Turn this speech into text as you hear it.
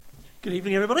Good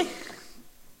evening, everybody.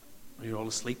 You're all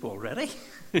asleep already.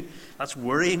 That's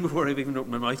worrying before I've even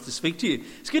opened my mouth to speak to you.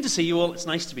 It's good to see you all. It's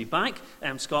nice to be back.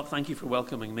 Scott, thank you for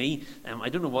welcoming me. I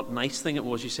don't know what nice thing it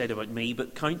was you said about me,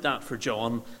 but count that for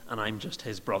John, and I'm just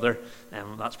his brother.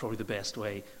 That's probably the best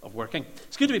way of working.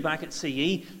 It's good to be back at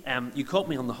CE. You caught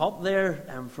me on the hop there,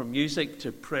 from music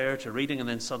to prayer to reading, and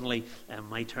then suddenly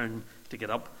my turn to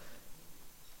get up.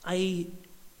 I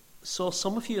saw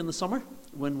some of you in the summer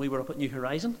when we were up at New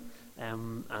Horizon.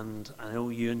 And I know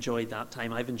you enjoyed that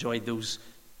time. I've enjoyed those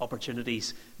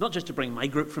opportunities, not just to bring my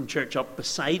group from church up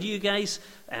beside you guys,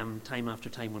 time after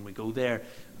time when we go there,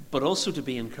 but also to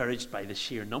be encouraged by the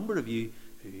sheer number of you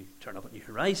who turn up at New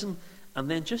Horizon, and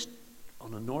then just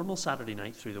on a normal Saturday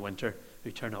night through the winter, who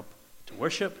turn up to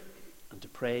worship and to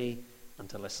pray and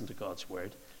to listen to God's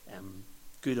word.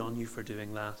 Good on you for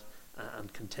doing that.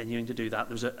 And continuing to do that.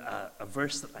 There's a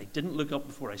verse that I didn't look up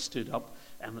before I stood up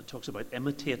that talks about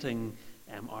imitating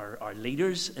our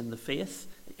leaders in the faith,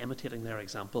 imitating their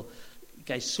example.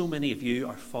 Guys, so many of you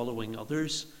are following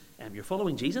others. You're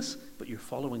following Jesus, but you're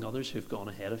following others who've gone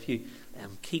ahead of you.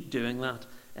 Keep doing that.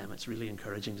 It's really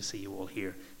encouraging to see you all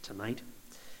here tonight.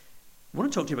 I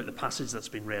want to talk to you about the passage that's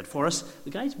been read for us. The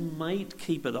guys might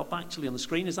keep it up actually on the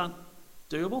screen. Is that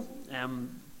doable?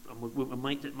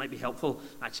 It might be helpful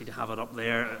actually to have it up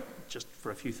there just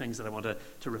for a few things that I want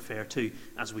to refer to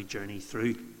as we journey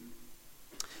through.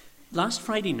 Last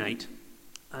Friday night,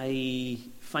 I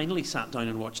finally sat down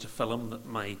and watched a film that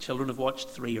my children have watched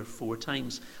 3 or 4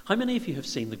 times. How many of you have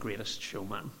seen The Greatest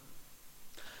Showman?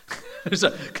 There's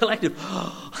a collective...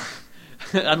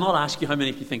 I'll not ask you how many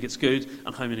of you think it's good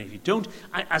and how many of you don't.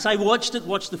 As I watched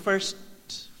the first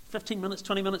 15 minutes,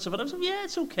 20 minutes of it, I was like, yeah,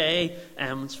 it's okay.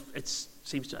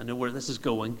 I know where this is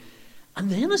going. And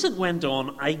then as it went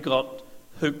on, I got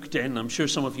hooked in. I'm sure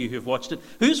some of you who have watched it.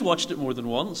 Who's watched it more than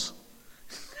once?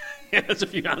 Yeah, there's a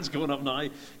few hands going up now.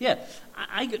 Yeah,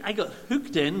 I got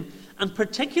hooked in, and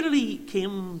particularly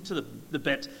came to the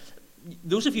bit.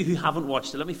 Those of you who haven't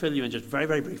watched it, let me fill you in just very,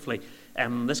 very briefly.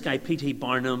 This guy, P.T.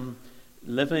 Barnum,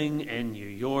 living in New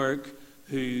York,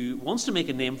 who wants to make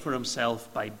a name for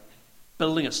himself by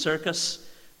building a circus,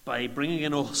 by bringing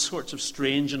in all sorts of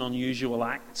strange and unusual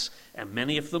acts, and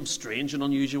many of them strange and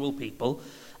unusual people.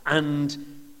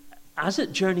 And as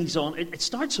it journeys on, it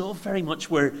starts off very much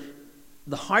where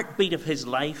the heartbeat of his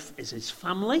life is his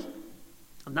family,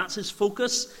 and that's his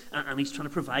focus, and he's trying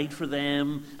to provide for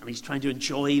them, and he's trying to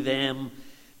enjoy them.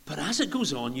 But as it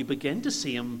goes on, you begin to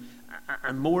see him,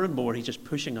 and more he's just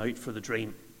pushing out for the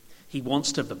dream. He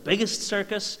wants to have the biggest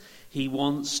circus. He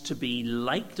wants to be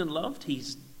liked and loved.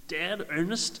 He's dead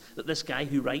earnest that this guy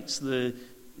who writes the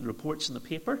reports in the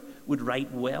paper would write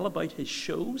well about his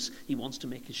shows. He wants to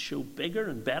make his show bigger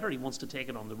and better. He wants to take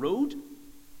it on the road.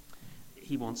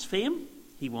 He wants fame.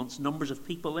 He wants numbers of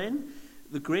people in.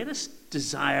 The greatest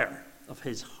desire of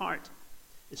his heart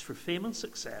is for fame and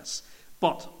success.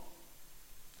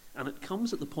 And it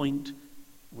comes at the point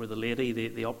where the lady,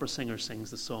 the opera singer,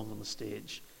 sings the song on the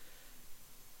stage.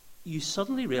 You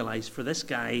suddenly realize for this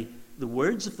guy, the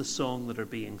words of the song that are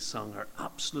being sung are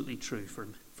absolutely true for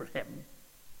him.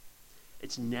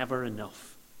 It's never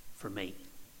enough for me.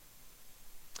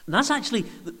 And that's actually,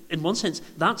 in one sense,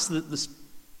 that's the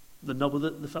nub of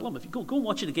the film. If you go and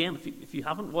watch it again, if you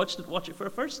haven't watched it, watch it for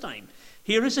a first time.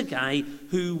 Here is a guy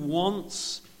who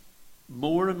wants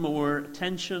more and more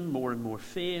attention, more and more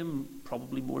fame,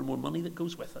 probably more and more money that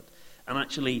goes with it. And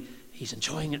actually, he's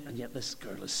enjoying it, and yet this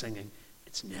girl is singing,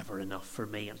 "It's never enough for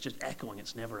me." And it's just echoing,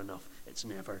 it's never enough, it's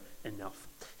never enough.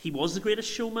 He was the greatest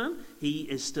showman. He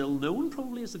is still known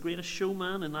probably as the greatest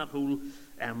showman in that whole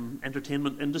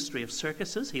entertainment industry of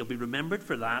circuses. He'll be remembered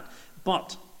for that.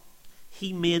 But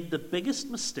he made the biggest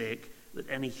mistake that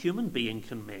any human being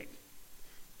can make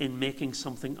in making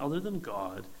something other than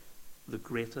God the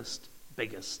greatest,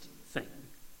 biggest thing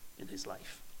in his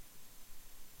life.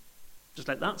 Just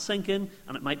let that sink in,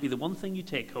 and it might be the one thing you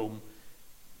take home.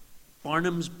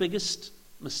 Barnum's biggest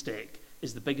mistake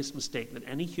is the biggest mistake that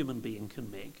any human being can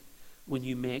make when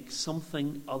you make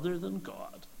something other than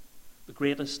God the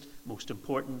greatest, most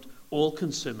important,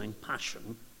 all-consuming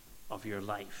passion of your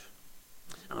life.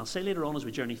 And I'll say later on as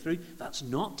we journey through, that's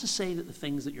not to say that the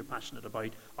things that you're passionate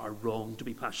about are wrong to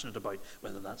be passionate about,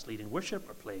 whether that's leading worship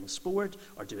or playing sport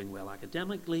or doing well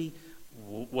academically,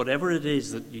 whatever it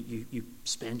is that you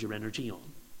spend your energy on.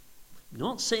 I'm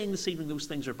not saying this evening those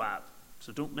things are bad.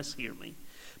 So don't mishear me.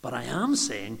 But I am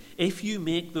saying, if you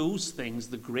make those things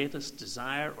the greatest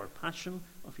desire or passion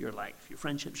of your life, your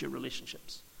friendships, your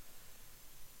relationships,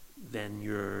 then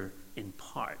you're in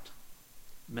part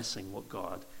missing what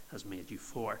God has made you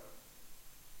for.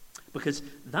 Because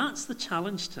that's the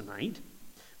challenge tonight,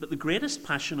 that the greatest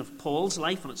passion of Paul's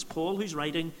life, and it's Paul who's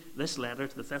writing this letter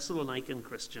to the Thessalonican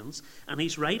Christians, and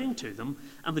he's writing to them,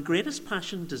 and the greatest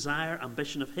passion, desire,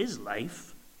 ambition of his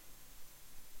life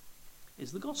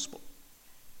is the gospel.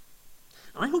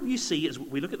 And I hope you see, as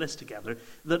we look at this together,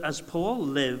 that as Paul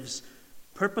lives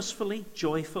purposefully,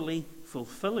 joyfully,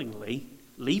 fulfillingly,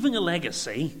 leaving a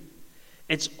legacy,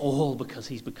 it's all because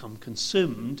he's become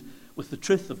consumed with the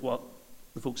truth of what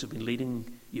the folks have been leading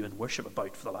you in worship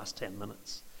about for the last 10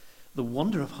 minutes. The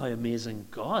wonder of how amazing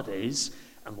God is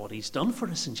and what he's done for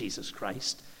us in Jesus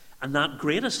Christ, and that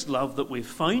greatest love that we've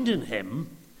found in him.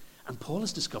 And Paul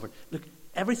has discovered, look,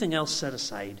 everything else set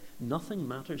aside, nothing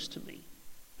matters to me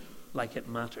like it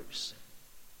matters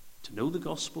to know the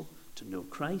gospel, to know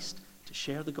Christ, to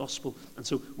share the gospel. And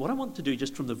so what I want to do,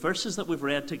 just from the verses that we've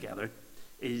read together,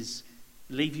 is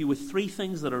leave you with three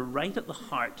things that are right at the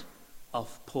heart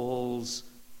of Paul's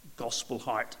gospel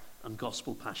heart and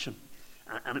gospel passion.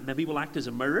 And it maybe will act as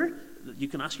a mirror. You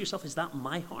can ask yourself, is that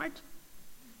my heart?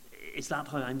 Is that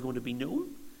how I'm going to be known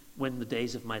when the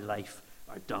days of my life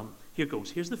are done? Here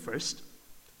goes. Here's the first.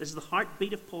 This is the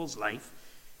heartbeat of Paul's life.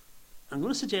 I'm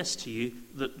going to suggest to you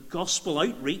that gospel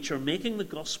outreach, or making the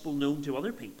gospel known to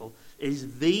other people,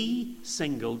 is the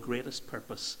single greatest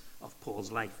purpose of Paul's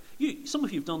life. Some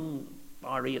of you have done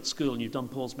RE at school and you've done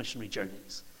Paul's missionary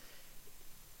journeys.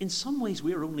 In some ways,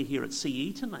 we're only here at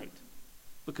CE tonight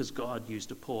because God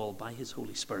used a Paul by his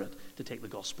Holy Spirit to take the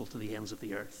gospel to the ends of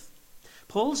the earth.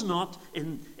 Paul's not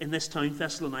in this town,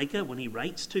 Thessalonica, when he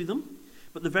writes to them,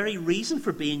 but the very reason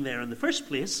for being there in the first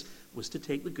place was to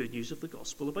take the good news of the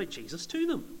gospel about Jesus to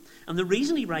them. And the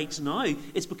reason he writes now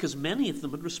is because many of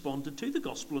them had responded to the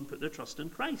gospel and put their trust in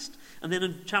Christ. And then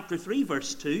in chapter 3,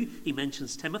 verse 2, he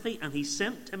mentions Timothy, and he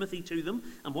sent Timothy to them.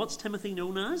 And what's Timothy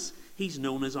known as? He's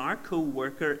known as our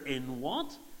co-worker in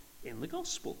what? In the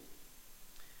gospel.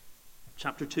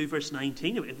 Chapter 2, verse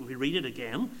 19, if we read it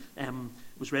again, it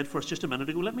was read for us just a minute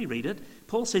ago. Let me read it.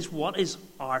 Paul says, what is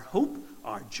our hope,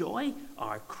 our joy,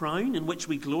 our crown, in which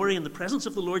we glory in the presence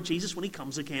of the Lord Jesus when he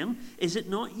comes again? Is it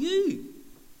not you?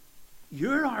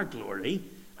 You're our glory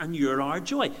and you're our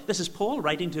joy. This is Paul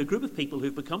writing to a group of people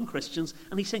who've become Christians,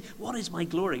 and he's saying, what is my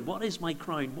glory? What is my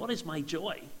crown? What is my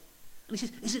joy? And he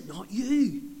says, is it not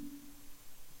you?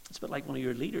 It's a bit like one of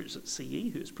your leaders at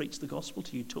CE who has preached the gospel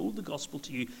to you, told the gospel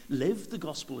to you, lived the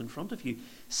gospel in front of you,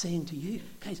 saying to you,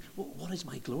 guys, what is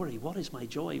my glory? What is my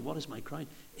joy? What is my crown?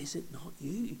 Is it not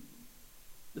you?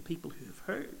 The people who have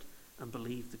heard and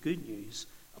believed the good news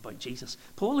about Jesus.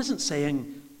 Paul isn't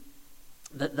saying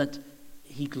that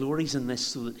he glories in this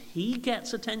so that he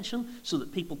gets attention, so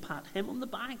that people pat him on the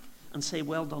back and say,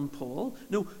 well done, Paul.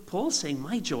 No, Paul's saying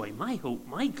my joy, my hope,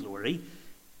 my glory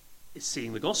is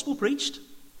seeing the gospel preached,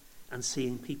 and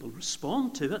seeing people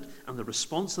respond to it, and the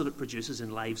response that it produces in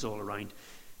lives all around.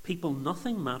 People,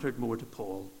 nothing mattered more to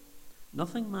Paul.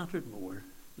 Nothing mattered more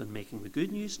than making the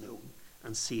good news known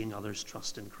and seeing others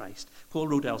trust in Christ. Paul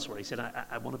wrote elsewhere, he said,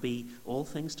 I want to be all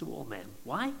things to all men.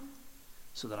 Why?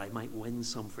 So that I might win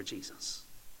some for Jesus.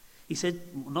 He said,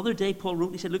 another day Paul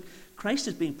wrote, he said, look, Christ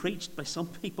is being preached by some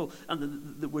people,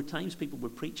 and there were times people were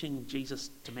preaching Jesus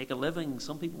to make a living.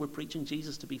 Some people were preaching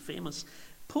Jesus to be famous.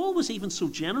 Paul was even so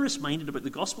generous-minded about the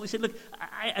gospel. He said, look,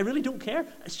 I really don't care.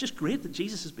 It's just great that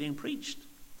Jesus is being preached.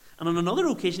 And on another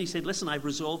occasion he said, listen, I've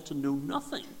resolved to know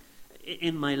nothing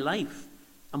in my life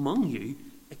among you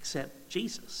except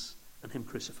Jesus and him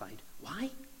crucified. Why?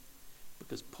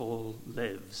 Because Paul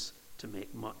lives to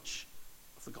make much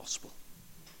of the gospel.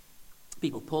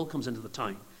 People, Paul comes into the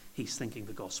town, he's thinking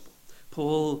the gospel.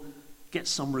 Paul gets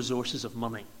some resources of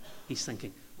money. He's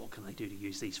thinking, what can I do to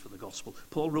use these for the gospel?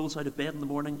 Paul rolls out of bed in the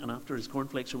morning, and after his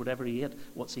cornflakes or whatever he ate,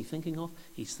 what's he thinking of?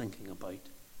 He's thinking about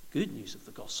good news of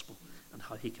the gospel and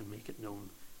how he can make it known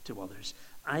to others.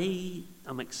 I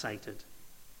am excited,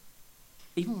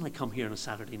 even when I come here on a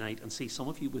Saturday night and see some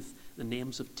of you with the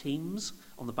names of teams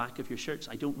on the back of your shirts.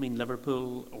 I don't mean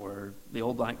Liverpool or the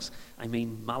All Blacks. I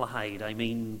mean Malahide. I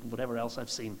mean whatever else I've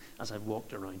seen as I've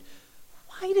walked around.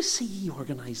 Why does CE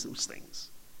organise those things?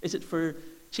 Is it for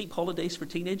cheap holidays for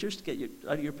teenagers to get you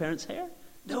out of your parents' hair?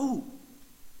 No,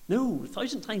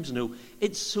 1,000 times no.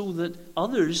 It's so that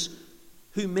others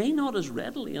who may not as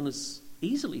readily and as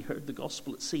easily heard the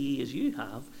gospel at CE as you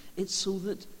have, it's so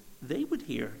that they would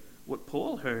hear what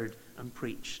Paul heard and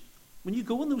preached. When you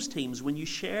go on those teams, when you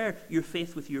share your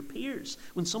faith with your peers,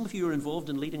 when some of you are involved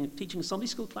in teaching a Sunday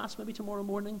school class maybe tomorrow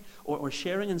morning, or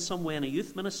sharing in some way in a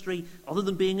youth ministry other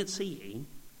than being at CE,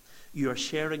 you are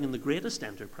sharing in the greatest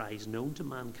enterprise known to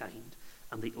mankind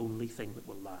and the only thing that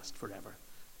will last forever,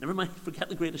 Never mind, forget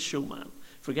The Greatest Showman.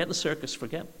 Forget the circus.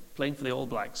 Forget playing for the All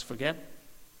Blacks. Forget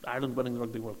Ireland winning the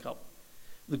Rugby World Cup.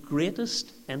 The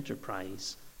greatest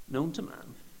enterprise known to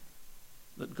man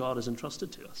that God has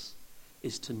entrusted to us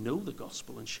is to know the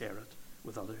gospel and share it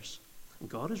with others. And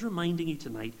God is reminding you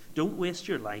tonight, don't waste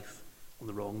your life on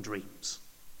the wrong dreams.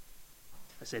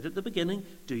 I said at the beginning,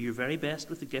 do your very best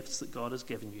with the gifts that God has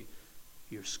given you.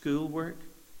 Your schoolwork,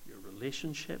 your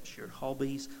relationships, your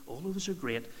hobbies, all of those are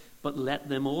great, but let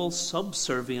them all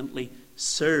subserviently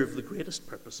serve the greatest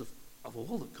purpose of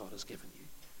all that God has given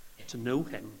you, to know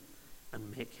him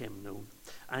and make him known.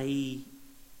 I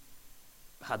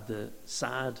had the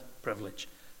sad privilege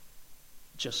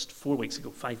just 5 weeks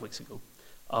ago,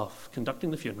 of conducting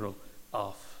the funeral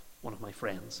of one of my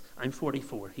friends. I'm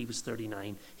 44, he was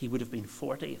 39. He would have been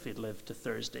 40 if he'd lived to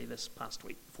Thursday this past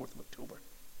week, 4th of October.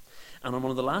 And on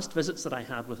one of the last visits that I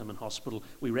had with him in hospital,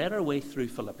 we read our way through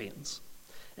Philippians,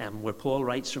 where Paul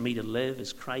writes, for me to live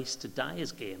is Christ, to die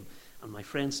is gain. And my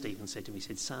friend Stephen said to me, he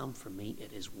said, Sam, for me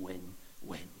it is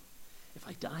win-win. If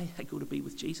I die, I go to be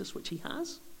with Jesus, which he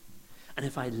has. And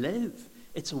if I live,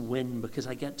 it's a win because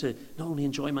I get to not only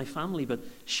enjoy my family, but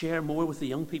share more with the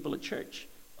young people at church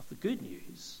of the good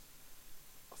news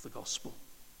of the gospel.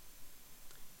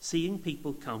 Seeing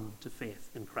people come to faith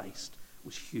in Christ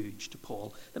was huge to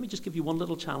Paul. Let me just give you one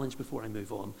little challenge before I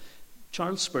move on.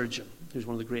 Charles Spurgeon, who's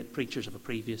one of the great preachers of a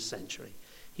previous century,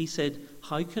 he said,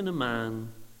 how can a man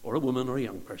or a woman or a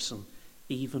young person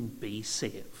even be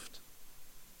saved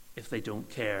if they don't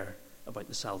care about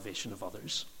the salvation of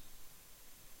others?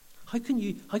 How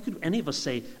could any of us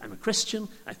say, I'm a Christian,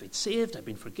 I've been saved, I've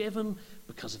been forgiven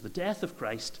because of the death of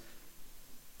Christ,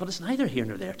 but it's neither here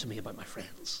nor there to me about my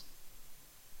friends?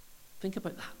 Think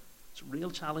about that. It's a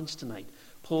real challenge tonight.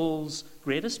 Paul's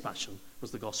greatest passion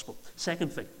was the gospel.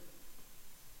 Second thing,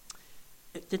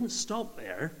 it didn't stop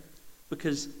there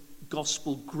because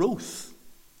gospel growth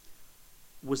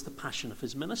was the passion of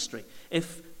his ministry.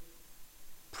 If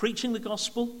preaching the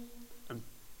gospel and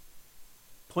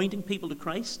pointing people to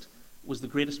Christ was the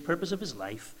greatest purpose of his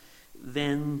life,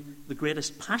 then the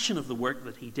greatest passion of the work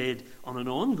that he did on an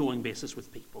ongoing basis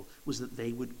with people was that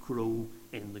they would grow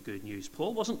in the good news.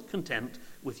 Paul wasn't content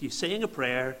with you saying a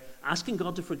prayer, asking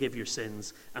God to forgive your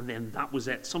sins, and then that was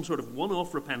it, some sort of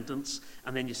one-off repentance,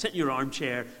 and then you sit in your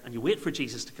armchair and you wait for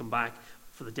Jesus to come back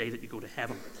for the day that you go to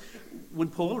heaven. When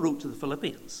Paul wrote to the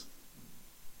Philippians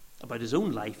about his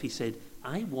own life, he said,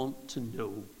 I want to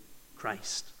know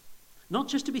Christ. Not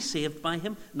just to be saved by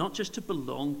him, not just to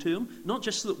belong to him, not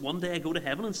just so that one day I go to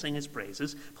heaven and sing his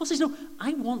praises. Paul says, no,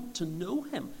 I want to know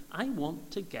him. I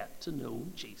want to get to know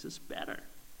Jesus better.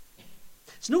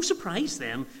 It's no surprise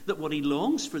then that what he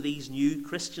longs for these new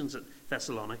Christians at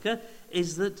Thessalonica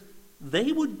is that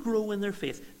they would grow in their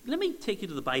faith. Let me take you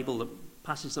to the Bible, the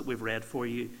passage that we've read for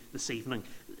you this evening.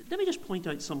 Let me just point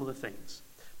out some of the things.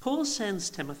 Paul sends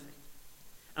Timothy.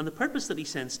 And the purpose that he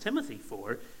sends Timothy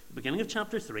for, the beginning of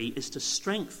chapter 3, is to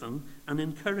strengthen and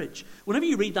encourage. Whenever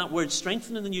you read that word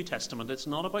strengthen in the New Testament, it's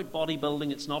not about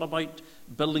bodybuilding, it's not about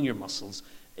building your muscles.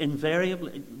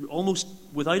 Invariably, almost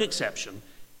without exception,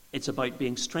 it's about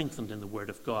being strengthened in the Word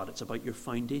of God. It's about your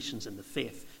foundations in the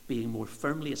faith being more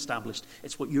firmly established.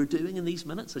 It's what you're doing in these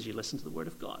minutes as you listen to the Word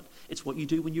of God. It's what you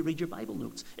do when you read your Bible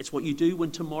notes. It's what you do when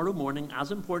tomorrow morning,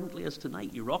 as importantly as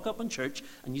tonight, you rock up in church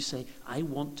and you say, I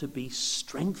want to be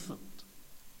strengthened.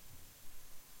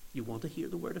 You want to hear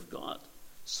the Word of God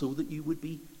so that you would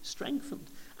be strengthened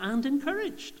and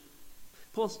encouraged.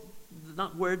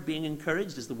 That word being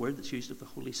encouraged is the word that's used of the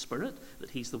Holy Spirit, that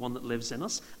he's the one that lives in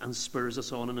us and spurs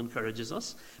us on and encourages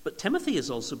us. But Timothy has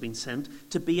also been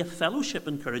sent to be a fellowship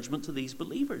encouragement to these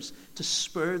believers, to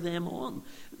spur them on.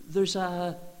 There's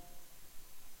a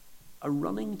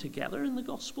running together in the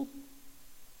gospel.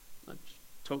 I was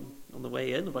talking on the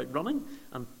way in about running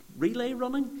and relay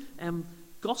running.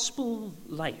 Gospel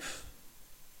life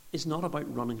is not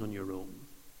about running on your own.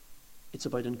 It's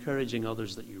about encouraging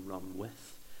others that you run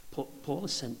with. Paul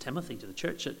has sent Timothy to the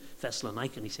church at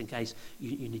Thessalonica, and he's saying, guys,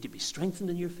 you need to be strengthened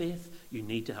in your faith. You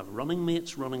need to have running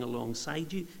mates running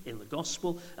alongside you in the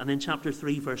gospel. And in chapter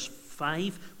 3, verse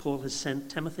 5, Paul has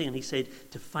sent Timothy, and he said,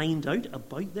 to find out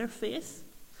about their faith.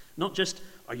 Not just,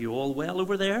 are you all well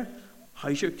over there?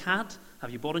 How's your cat?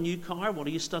 Have you bought a new car? What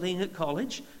are you studying at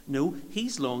college? No,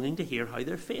 he's longing to hear how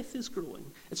their faith is growing.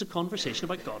 It's a conversation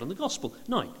about God and the gospel.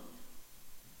 Now,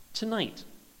 tonight,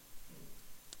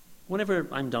 whenever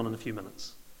I'm done in a few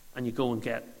minutes, and you go and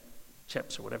get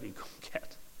chips or whatever you go and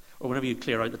get, or whenever you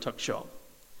clear out the tuck shop,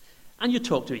 and you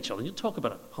talk to each other, and you talk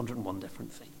about 101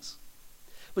 different things.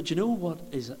 But you know what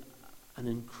is an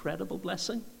incredible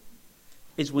blessing?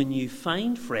 Is when you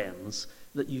find friends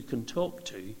that you can talk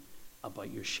to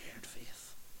about your shared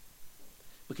faith.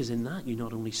 Because in that, you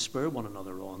not only spur one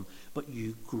another on, but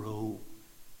you grow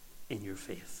in your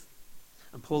faith.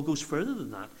 And Paul goes further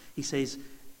than that. He says,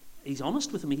 he's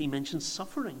honest with me. He mentions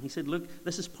suffering. He said, look,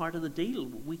 this is part of the deal.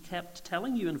 We kept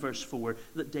telling you in verse 4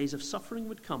 that days of suffering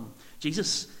would come.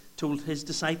 Jesus told his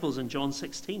disciples in John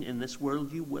 16, in this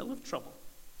world you will have trouble.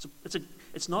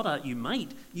 It's not a you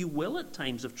might, you will at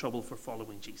times have trouble for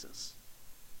following Jesus.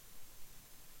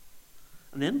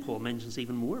 And then Paul mentions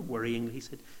even more worrying. He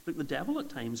said, look, the devil at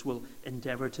times will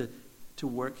endeavour to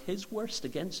work his worst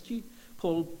against you.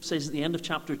 Paul says at the end of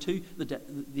chapter 2,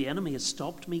 the enemy has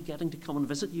stopped me getting to come and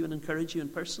visit you and encourage you in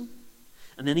person.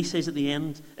 And then he says at the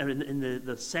end, or in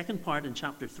the second part in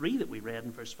chapter 3 that we read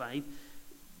in verse 5,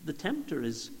 the tempter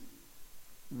is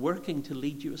working to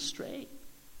lead you astray.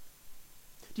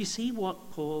 Do you see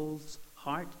what Paul's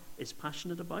heart is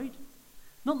passionate about?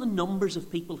 Not the numbers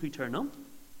of people who turn up.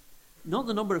 Not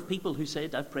the number of people who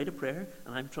said, I've prayed a prayer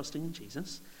and I'm trusting in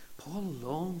Jesus. Paul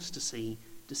longs to see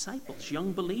disciples,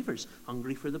 young believers,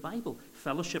 hungry for the Bible,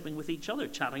 fellowshipping with each other,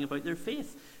 chatting about their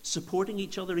faith, supporting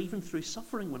each other even through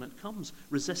suffering when it comes,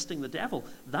 resisting the devil.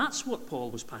 That's what Paul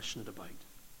was passionate about.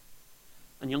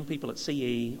 And young people at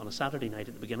CE on a Saturday night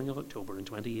at the beginning of October in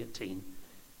 2018,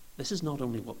 this is not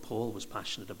only what Paul was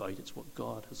passionate about, it's what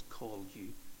God has called you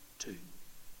to.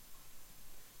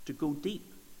 To go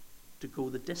deep, to go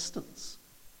the distance,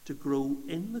 to grow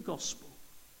in the gospel.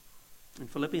 In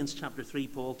Philippians chapter 3,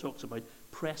 Paul talks about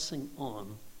pressing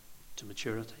on to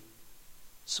maturity.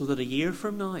 So that a year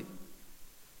from now,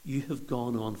 you have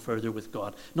gone on further with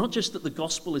God. Not just that the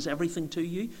gospel is everything to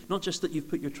you, not just that you've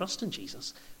put your trust in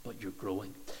Jesus, but you're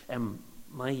growing.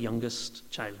 My youngest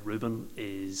child, Reuben,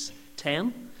 is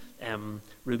 10.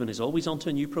 Reuben is always onto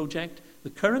a new project. The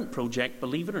current project,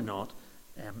 believe it or not,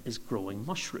 is growing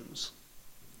mushrooms.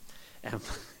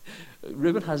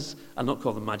 Reuben has, I'll not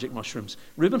call them magic mushrooms,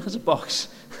 Reuben has a box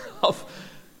of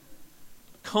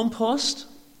compost.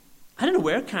 I don't know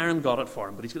where Karen got it for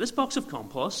him, but he's got this box of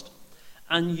compost,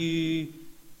 and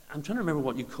I'm trying to remember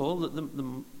what you call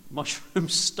the mushroom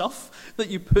stuff that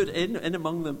you put in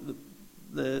among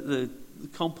the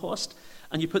compost,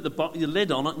 and you put the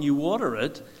lid on it and you water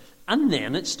it, and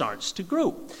then it starts to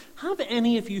grow. Have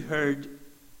any of you heard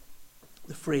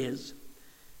the phrase,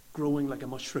 growing like a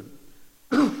mushroom?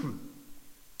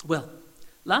 Well,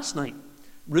 last night,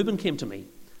 Reuben came to me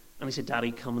and he said,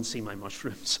 Daddy, come and see my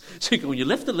mushrooms. So you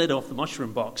lift the lid off the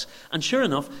mushroom box, and sure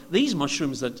enough, these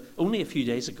mushrooms that only a few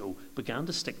days ago began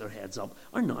to stick their heads up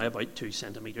are now about 2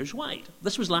 centimetres wide.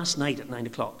 This was last night at 9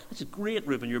 o'clock. I said, great,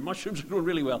 Reuben, your mushrooms are growing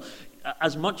really well.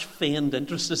 As much feigned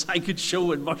interest as I could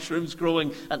show in mushrooms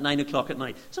growing at 9 o'clock at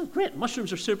night. So great,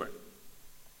 mushrooms are super.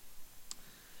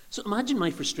 So imagine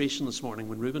my frustration this morning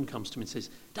when Reuben comes to me and says,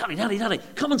 Daddy,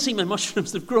 come and see my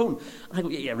mushrooms, they've grown. And I go,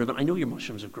 yeah, Reuben, I know your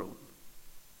mushrooms have grown.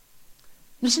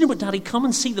 Listen to what, Daddy, come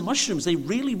and see the mushrooms. They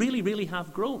really, really, really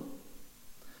have grown.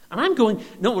 And I'm going,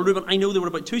 no, well, Reuben, I know they were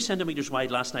about 2 centimetres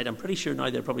wide last night. I'm pretty sure now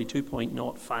they're probably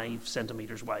 2.05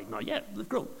 centimetres wide now. Yeah, they've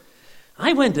grown.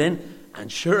 I went in,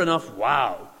 and sure enough,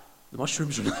 wow, the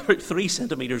mushrooms are now about 3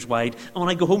 centimetres wide. And when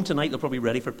I go home tonight, they'll probably be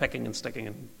ready for picking and sticking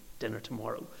in dinner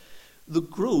tomorrow. The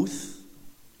growth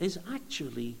is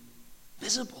actually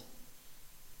visible.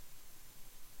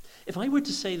 If I were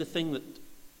to say the thing that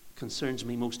concerns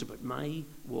me most about my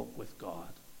walk with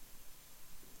God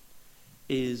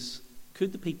is,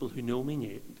 could the people who know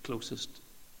me closest,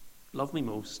 love me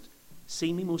most,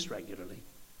 see me most regularly,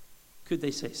 could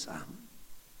they say, Sam,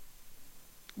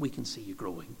 we can see you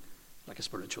growing like a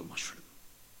spiritual mushroom.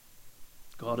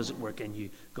 God is at work in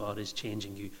you, God is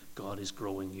changing you, God is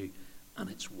growing you. And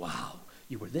it's wow.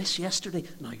 You were this yesterday,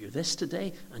 now you're this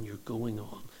today, and you're going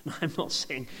on. Now, I'm not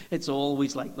saying it's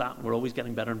always like that, and we're always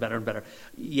getting better and better and better.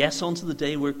 Yes, onto the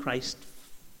day where Christ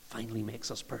finally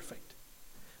makes us perfect.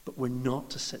 But we're not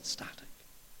to sit static.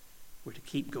 We're to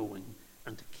keep going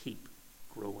and to keep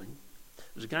growing.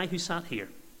 There's a guy who sat here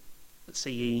at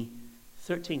CE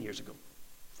 13 years ago,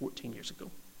 14 years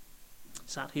ago.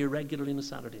 Sat here regularly on a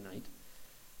Saturday night.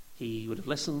 He would have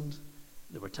listened.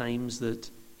 There were times that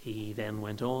he then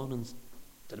went on and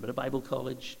did a bit of Bible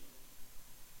college.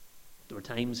 There were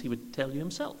times he would tell you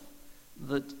himself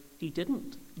that he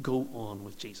didn't go on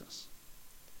with Jesus.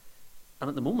 And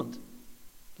at the moment,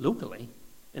 locally,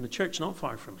 in a church not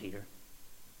far from here,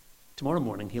 tomorrow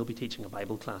morning he'll be teaching a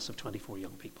Bible class of 24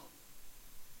 young people.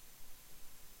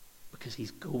 Because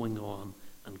he's going on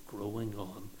and growing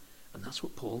on. And that's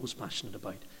what Paul was passionate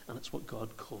about. And it's what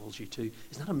God calls you to.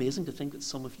 Isn't that amazing to think that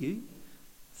some of you,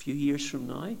 a few years from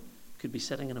now, could be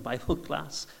sitting in a Bible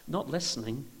class, not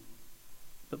listening,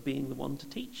 but being the one to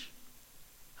teach.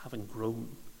 having grown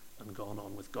and gone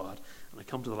on with God. And I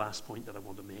come to the last point that I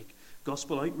want to make.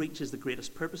 Gospel outreach is the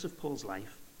greatest purpose of Paul's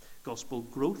life. Gospel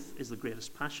growth is the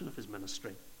greatest passion of his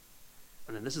ministry.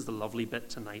 And then this is the lovely bit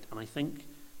tonight, and I think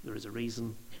there is a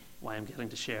reason why I'm getting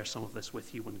to share some of this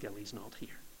with you when Gilly's not here.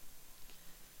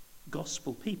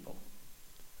 Gospel people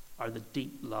are the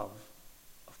deep love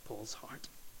of Paul's heart.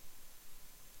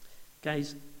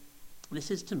 Guys, this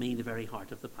is to me the very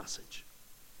heart of the passage.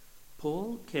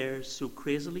 Paul cares so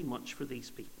crazily much for these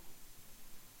people.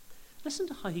 Listen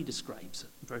to how he describes it.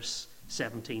 Verse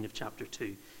 17 of chapter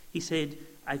 2. He said,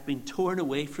 I've been torn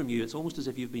away from you. It's almost as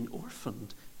if you've been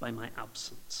orphaned by my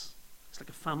absence. It's like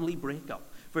a family breakup.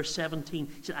 Verse 17,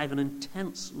 he said, I have an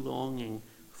intense longing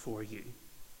for you.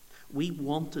 We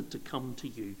wanted to come to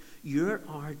you. You're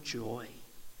our joy.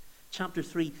 Chapter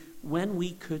 3, when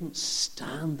we couldn't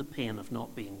stand the pain of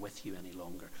not being with you any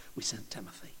longer, we sent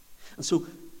Timothy. And so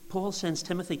Paul sends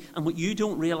Timothy. And what you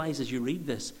don't realize as you read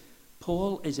this,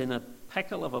 Paul is in a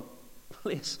pickle of a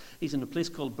place. He's in a place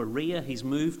called Berea. He's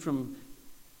moved from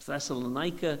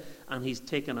Thessalonica and he's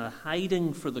taken a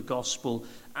hiding for the gospel.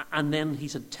 And then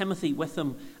he's had Timothy with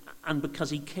him. And because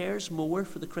he cares more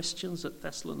for the Christians at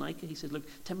Thessalonica, he said, look,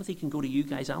 Timothy can go to you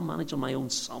guys. I'll manage on my own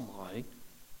somehow.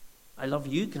 I love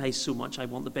you guys so much. I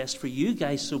want the best for you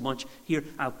guys so much. Here,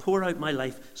 I'll pour out my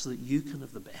life so that you can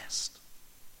have the best.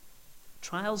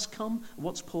 Trials come.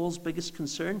 What's Paul's biggest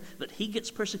concern? That he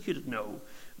gets persecuted? No.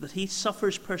 That he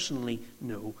suffers personally?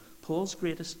 No. Paul's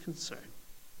greatest concern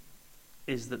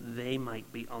is that they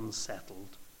might be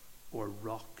unsettled or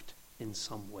rocked in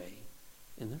some way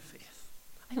in their faith.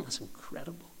 I think that's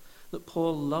incredible. That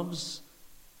Paul loves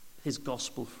his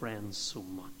gospel friends so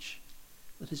much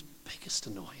that his biggest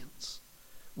annoyance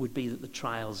would be that the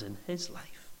trials in his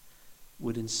life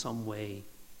would in some way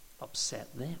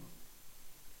upset them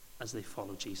as they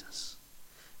follow Jesus.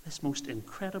 This most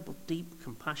incredible, deep,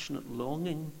 compassionate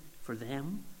longing for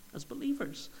them as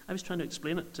believers. I was trying to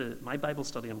explain it to my Bible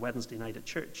study on Wednesday night at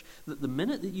church, that the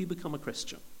minute that you become a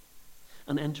Christian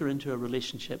and enter into a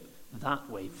relationship that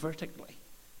way, vertically,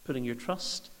 putting your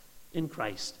trust in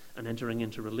Christ and entering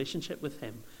into relationship with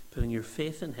him, putting your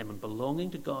faith in him and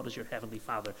belonging to God as your heavenly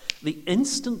Father, the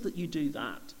instant that you do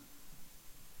that,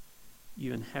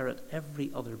 you inherit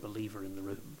every other believer in the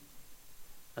room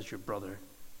as your brother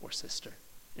or sister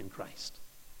in Christ.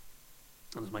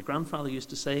 And as my grandfather used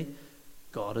to say,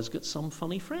 God has got some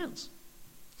funny friends.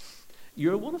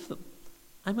 You're one of them.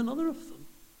 I'm another of them.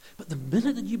 But the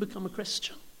minute that you become a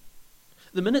Christian,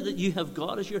 the minute that you have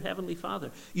God as your heavenly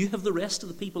Father, you have the rest of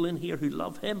the people in here who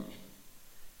love him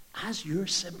as your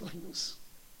siblings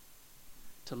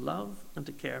to love and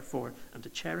to care for and to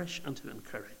cherish and to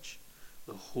encourage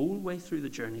the whole way through the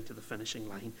journey to the finishing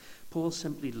line. Paul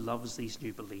simply loves these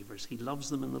new believers. He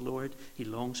loves them in the Lord. He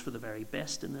longs for the very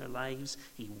best in their lives.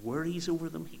 He worries over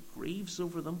them. He grieves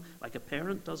over them like a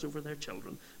parent does over their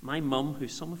children. My mum, who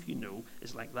some of you know,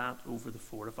 is like that over the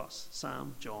four of us.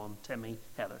 Sam, John, Timmy,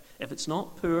 Heather. If it's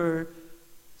not poor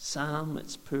Sam,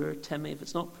 it's poor Timmy. If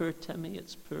it's not poor Timmy,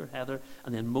 it's poor Heather.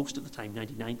 And then most of the time,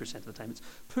 99% of the time, it's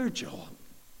poor John.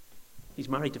 He's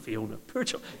married to Fiona. Poor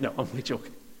John. No, I'm only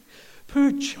joking.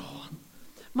 Poor John.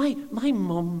 My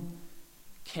mum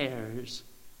cares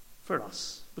for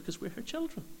us because we're her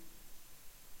children.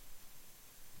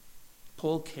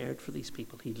 Paul cared for these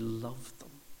people. He loved them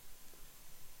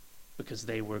because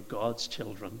they were God's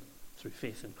children through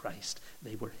faith in Christ.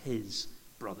 They were his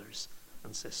brothers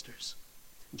and sisters.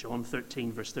 In John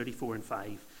 13, verse 34 and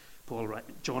 5,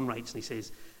 John writes and he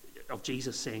says of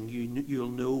Jesus saying, you'll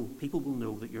know, people will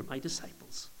know that you're my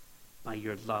disciples by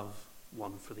your love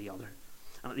one for the other.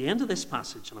 And at the end of this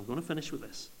passage, and I'm going to finish with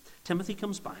this, Timothy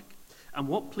comes back. And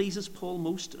what pleases Paul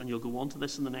most, and you'll go on to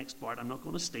this in the next part, I'm not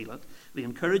going to steal it, the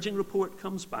encouraging report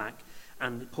comes back,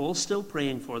 and Paul's still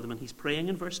praying for them, and he's praying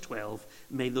in verse 12,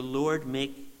 may the Lord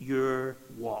make your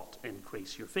what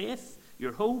increase? Your faith,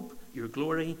 your hope, your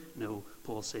glory? No,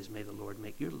 Paul says, may the Lord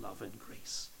make your love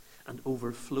increase and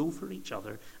overflow for each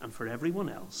other and for everyone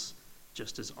else,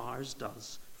 just as ours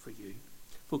does for you.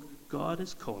 Folk, God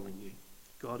is calling you.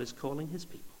 God is calling his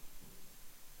people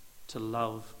to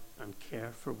love and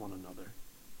care for one another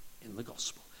in the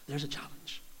gospel. There's a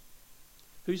challenge.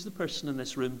 Who's the person in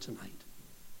this room tonight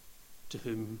to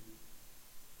whom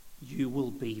you will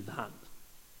be that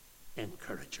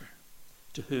encourager,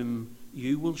 to whom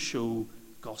you will show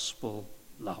gospel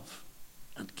love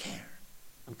and care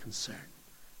and concern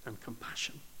and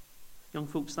compassion? Young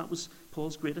folks, that was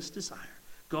Paul's greatest desire.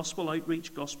 Gospel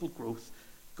outreach, gospel growth,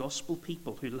 gospel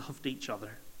people who loved each other.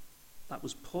 That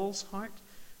was Paul's heart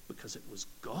because it was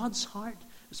God's heart.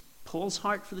 It's Paul's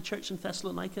heart for the church in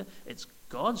Thessalonica. It's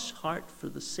God's heart for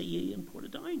the CE in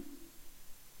Portadown.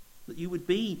 That you would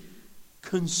be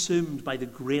consumed by the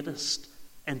greatest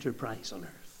enterprise on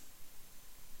earth,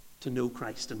 to know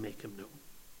Christ and make him known.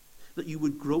 That you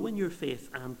would grow in your faith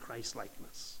and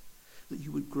Christ-likeness. That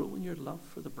you would grow in your love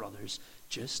for the brothers,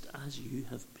 just as you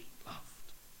have been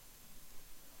loved.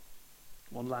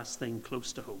 One last thing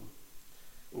close to home.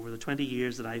 Over the 20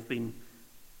 years that I've been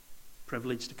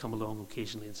privileged to come along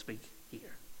occasionally and speak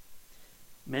here,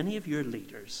 many of your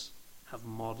leaders have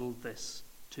modelled this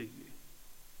to you.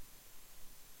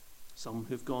 Some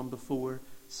who've gone before,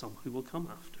 some who will come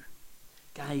after.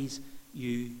 Guys,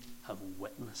 you have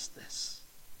witnessed this.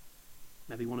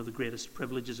 Maybe one of the greatest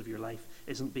privileges of your life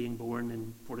isn't being born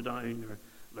in Portadown or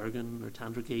Lurgan or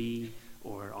Tandragee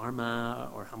or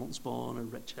Armagh or Hamilton Spawn or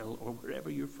Richhill or wherever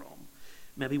you're from.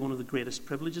 Maybe one of the greatest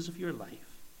privileges of your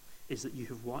life is that you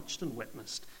have watched and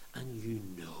witnessed, and you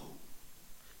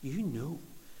know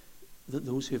that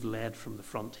those who have led from the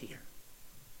front here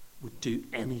would do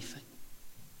anything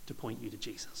to point you to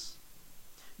Jesus.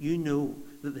 You know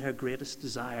that their greatest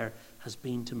desire has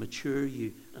been to mature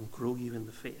you and grow you in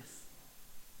the faith.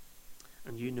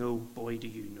 And you know, boy, do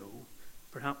you know,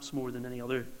 perhaps more than any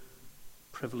other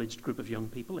privileged group of young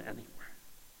people anywhere,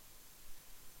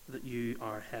 that you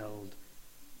are held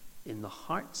in the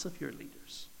hearts of your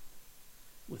leaders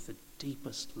with the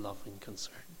deepest loving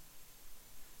concern,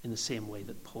 in the same way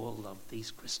that Paul loved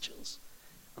these Christians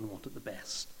and wanted the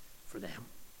best for them.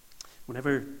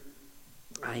 Whenever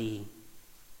I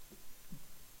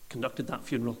conducted that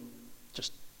funeral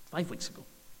just 5 weeks ago,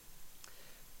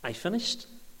 I finished,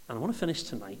 and I want to finish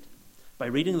tonight, by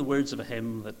reading the words of a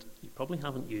hymn that you probably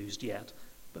haven't used yet,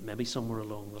 but maybe somewhere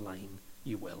along the line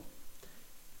you will.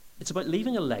 It's about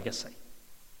leaving a legacy.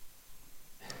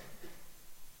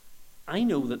 I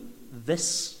know that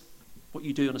this, what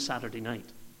you do on a Saturday night,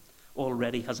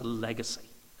 already has a legacy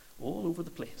all over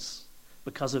the place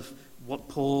because of what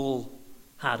Paul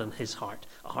had in his heart.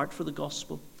 A heart for the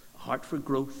gospel, a heart for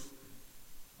growth,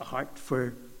 a heart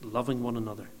for loving one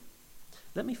another.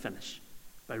 Let me finish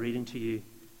by reading to you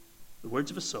the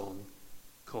words of a song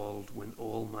called When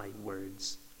All My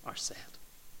Words Are Said.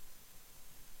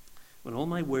 When all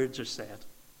my words are said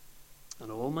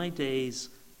and all my days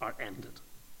are ended,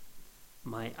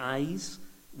 my eyes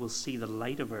will see the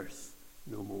light of earth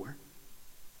no more.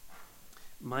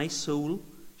 My soul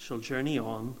shall journey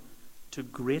on to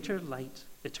greater light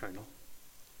eternal.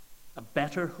 A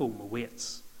better home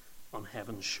awaits on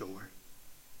heaven's shore.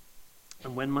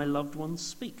 And when my loved ones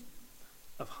speak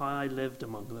of how I lived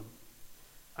among them,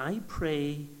 I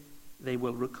pray they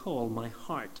will recall my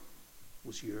heart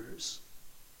was yours.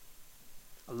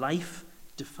 A life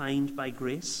defined by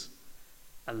grace,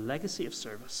 a legacy of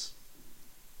service,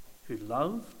 who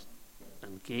loved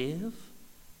and gave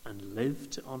and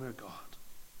lived to honour God.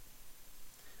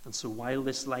 And so while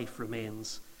this life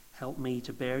remains, help me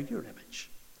to bear your image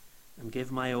and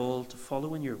give my all to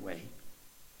follow in your way.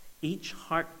 Each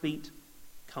heartbeat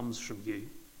comes from you.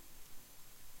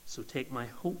 So take my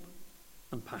hope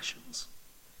and passions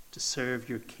to serve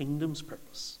your kingdom's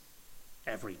purpose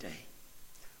every day.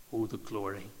 Oh, the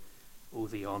glory, oh,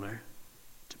 the honour,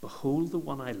 to behold the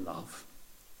one I love,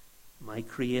 my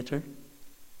Creator,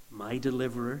 my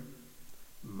Deliverer,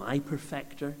 my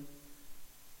Perfecter,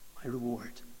 my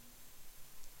reward.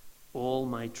 All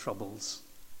my troubles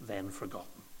then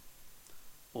forgotten.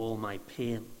 All my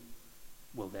pain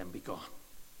will then be gone.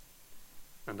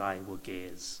 And I will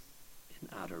gaze in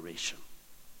adoration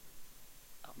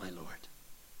at my Lord.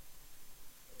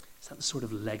 Is that the sort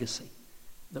of legacy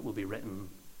that will be written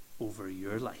over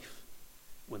your life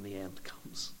when the end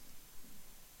comes?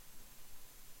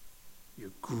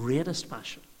 Your greatest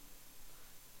passion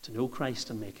to know Christ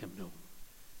and make him known,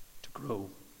 to grow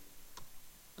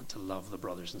and to love the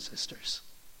brothers and sisters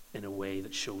in a way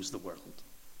that shows the world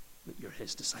that you're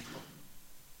his disciple.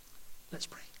 Let's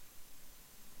pray.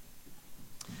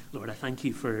 Lord, I thank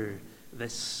you for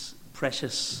this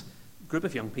precious group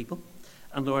of young people.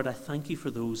 And Lord, I thank you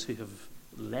for those who have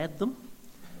led them,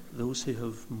 those who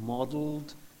have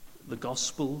modelled the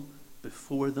gospel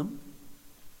before them.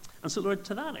 And so, Lord,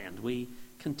 to that end, we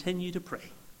continue to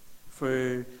pray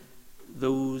for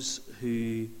those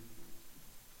who,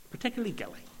 particularly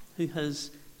Gilly, who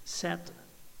has set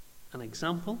an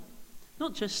example,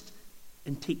 not just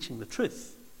in teaching the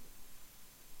truth,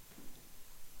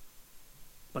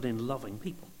 but in loving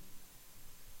people.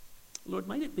 Lord,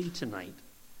 might it be tonight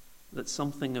that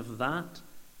something of that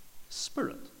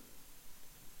spirit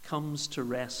comes to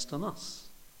rest on us.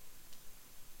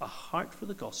 A heart for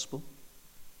the gospel,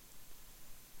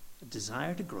 a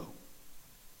desire to grow,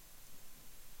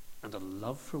 and a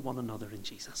love for one another in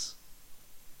Jesus.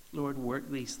 Lord, work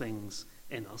these things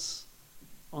in us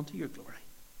unto your glory.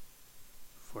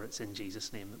 For it's in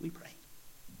Jesus' name that we pray.